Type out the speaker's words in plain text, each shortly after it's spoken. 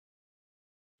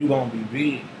You gonna be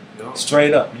big. Yep.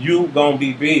 Straight up. You gonna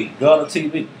be big. Gutter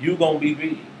TV. You gonna be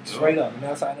big. Straight up. And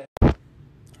that's how that.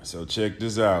 So check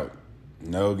this out.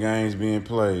 No games being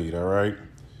played, all right?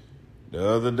 The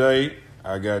other day,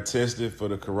 I got tested for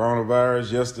the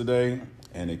coronavirus yesterday,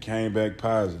 and it came back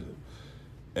positive.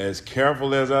 As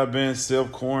careful as I've been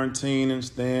self-quarantining,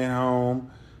 staying home,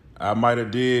 I might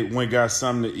have went got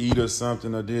something to eat or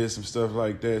something, or did some stuff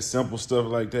like that, simple stuff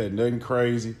like that, nothing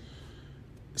crazy.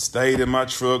 Stayed in my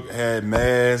truck, had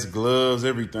masks, gloves,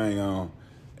 everything on,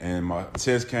 and my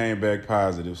test came back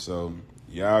positive. So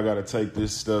y'all got to take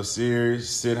this stuff serious.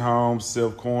 Sit home,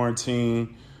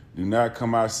 self-quarantine. Do not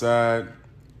come outside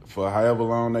for however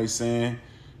long they saying.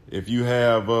 If you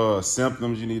have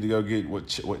symptoms, you need to go get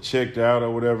what checked out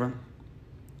or whatever.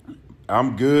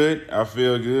 I'm good. I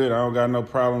feel good. I don't got no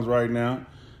problems right now.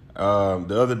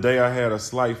 The other day I had a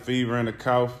slight fever and a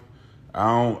cough.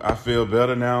 I feel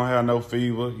better now. I don't have no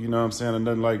fever, you know what I'm saying, or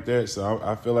nothing like that. So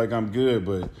I feel like I'm good,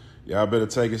 but y'all better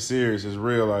take it serious. It's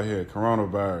real out here,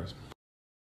 coronavirus.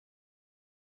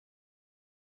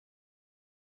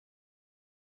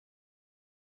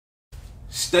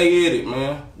 Stay at it,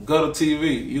 man. Gutter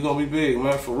TV. You gonna be big,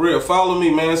 man. For real. Follow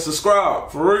me, man. Subscribe.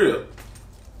 For real.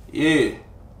 Yeah.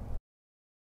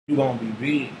 You gonna be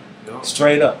big. Yep.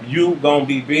 Straight up. You gonna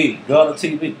be big. Gutter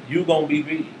TV. You gonna be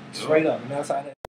big. Straight up. And that's how that.